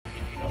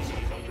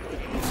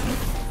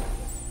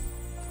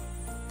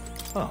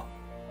Oh.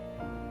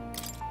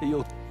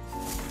 You'll...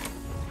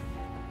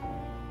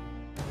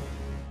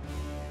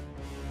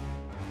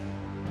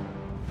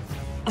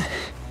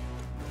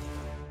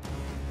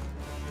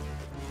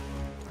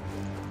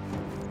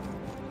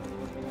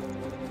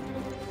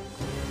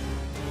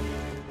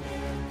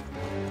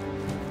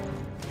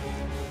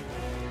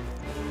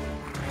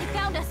 They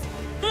found us!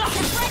 Get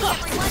ready,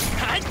 everyone!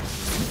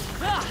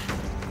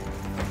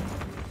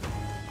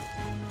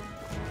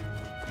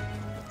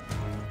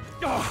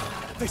 Oh,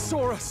 they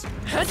saw us!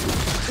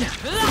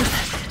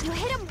 You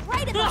hit him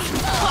right in the nose!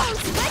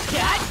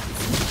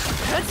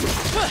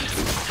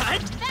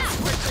 That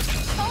worked like a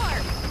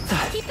charm!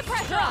 Keep the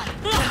pressure on!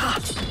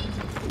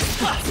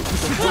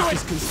 The dark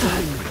is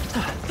consuming me.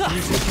 Can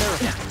you take care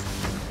of it?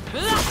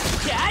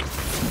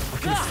 I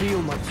can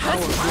feel my power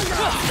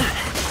building.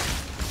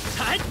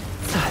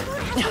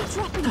 You're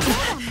dropping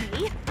down on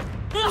me!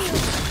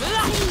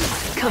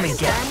 Come and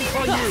get me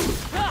for you!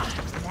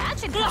 That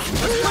should come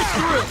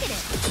through!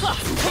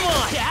 Come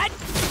on, Dad!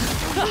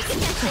 Weak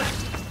against it!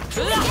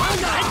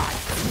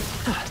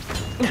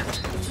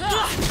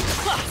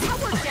 That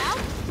worked out!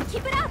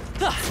 Keep it up!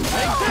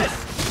 Take this!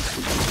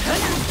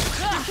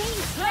 You're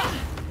gaining strength!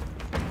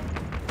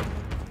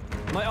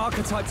 My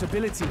archetype's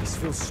abilities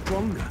feel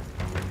stronger.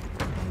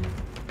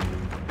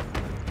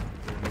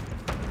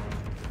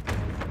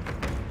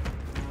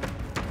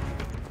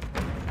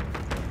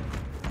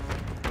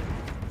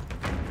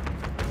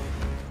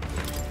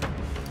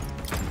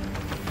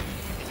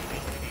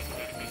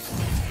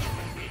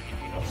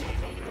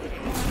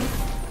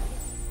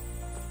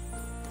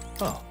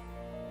 Oh.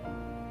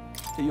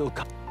 You'll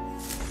come.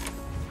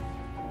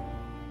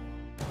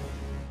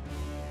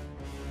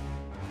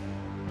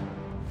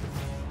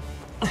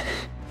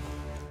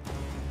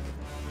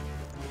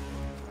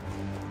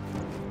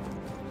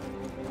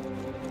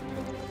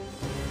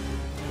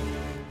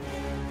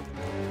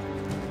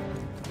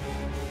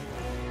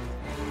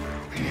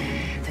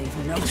 They've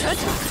noticed.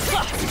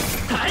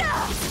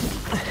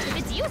 If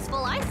it's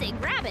useful, I say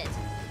grab it!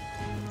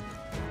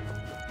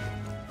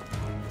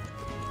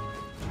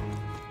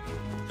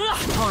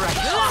 Alright,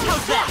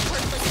 how's that?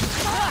 Worked like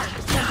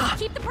a charm!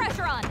 Keep the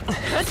pressure on!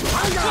 Dad?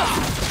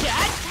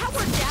 That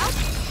worked out!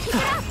 Keep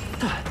it up!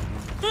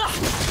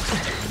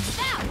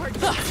 That worked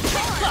like a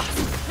charm!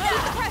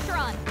 Keep the pressure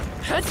on!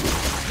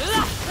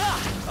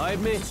 I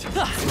admit, I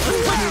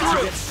need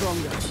to get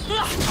stronger.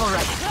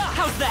 Alright,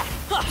 how's that?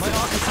 My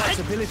archetype's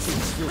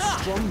abilities feel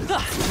stronger.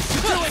 That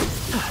worked like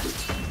a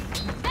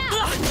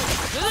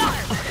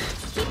charm!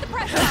 Keep the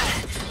pressure on!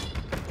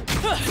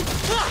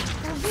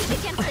 They're weak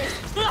against it!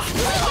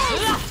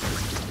 Again!